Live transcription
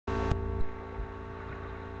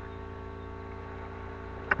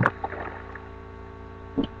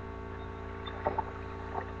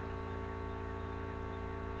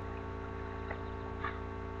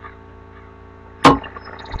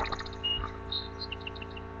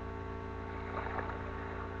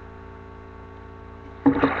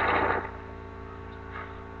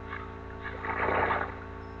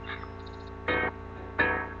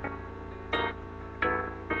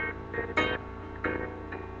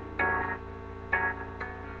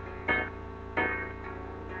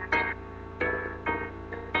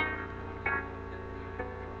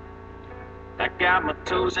got my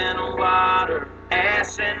toes in the water,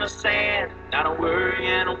 ass in the sand, not a worry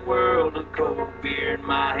in a world of cold beer in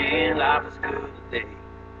my hand. Life is good today.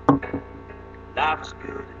 Life is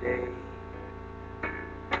good today.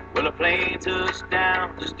 Well, a plane touched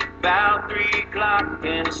down just about 3 o'clock,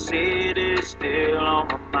 and the city's still on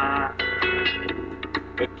my mind.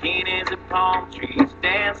 Bikinis and palm trees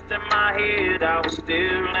danced in my head. I was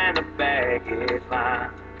still in the baggage line.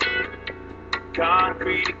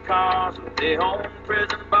 Concrete cars with their own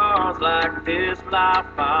prison bars, like this life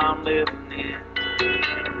I'm living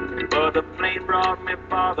in. But the plane brought me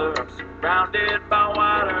farther. I'm surrounded by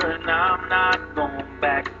water, and I'm not going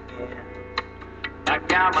back again. I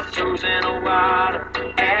got my toes in the water,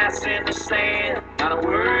 ass in the sand, not a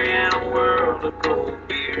worry in a world of cold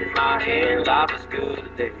beer in my hand. Life is good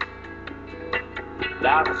today.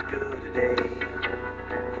 Life is good today.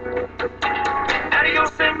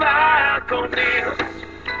 Adios and bye, conmigo.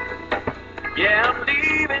 Yeah, I'm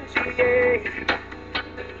leaving GA.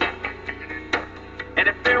 And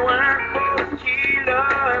if it weren't for tequila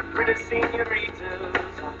and pretty senoritas,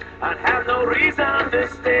 I'd have no reason to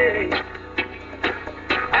stay.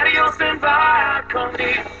 Adios and bye,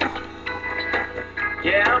 conmigo.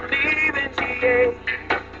 Yeah, I'm leaving GA.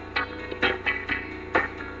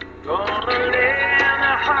 Gonna lay in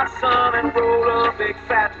the hot sun and roll a big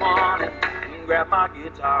fat one and grab my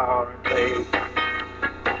guitar and play.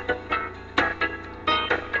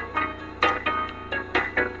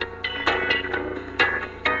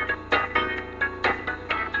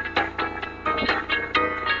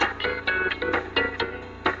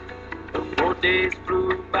 4 days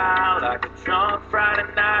flew by like a drunk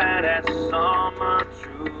Friday night as the summer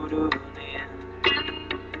drew to an end.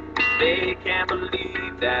 They can't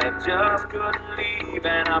believe that I just couldn't leave,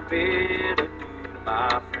 and I bid adieu to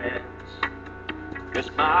my friends. 'Cause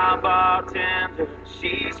my bartender,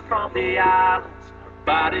 she's from the islands, her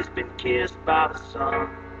body's been kissed by the sun.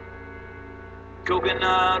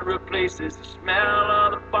 Coconut replaces the smell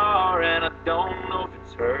of the bar, and I don't know if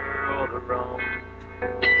it's her or the rum.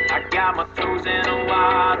 I got my toes in the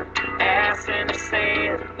water, ass in the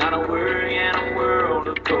sand, not a worry in a world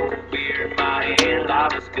of cold beer in my hand.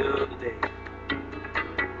 Life is good today.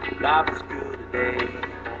 Life is good today.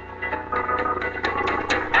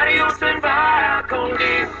 Adios and bye,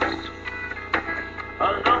 conmigo. A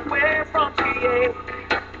long way from GA.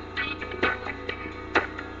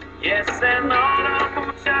 Yes, and all the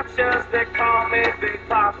muchachas, they call me Big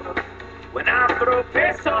Papa when I throw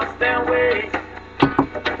pesos their way.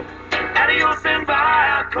 Adios and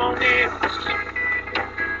bye, conmigo.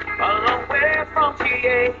 A long way from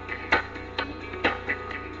GA.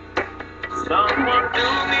 Someone do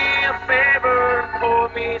me a favor and pour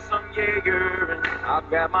me some Jaeger, and I'll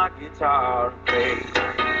grab my guitar and play.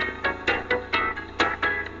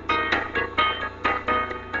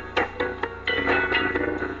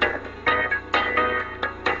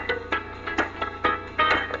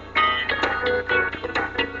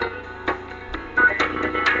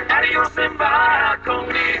 Adios and bye,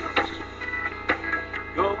 conmigo.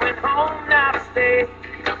 Going home now to stay.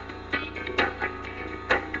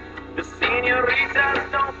 The senoritas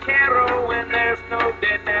don't care when there's no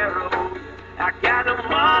dinero. I got no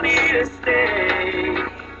money to stay.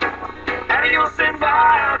 Adios and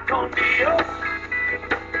bye, conmigo.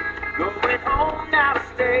 Going home now to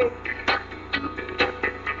stay.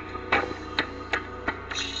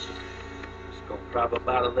 Just gonna drive up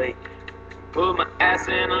by the lake. Put my ass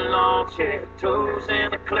in a lawn chair, toes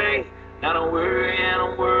in the clay. Not a worry in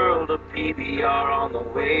a world of PBR on the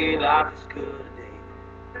way. Life is good today.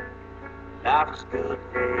 Life is good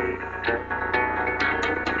today.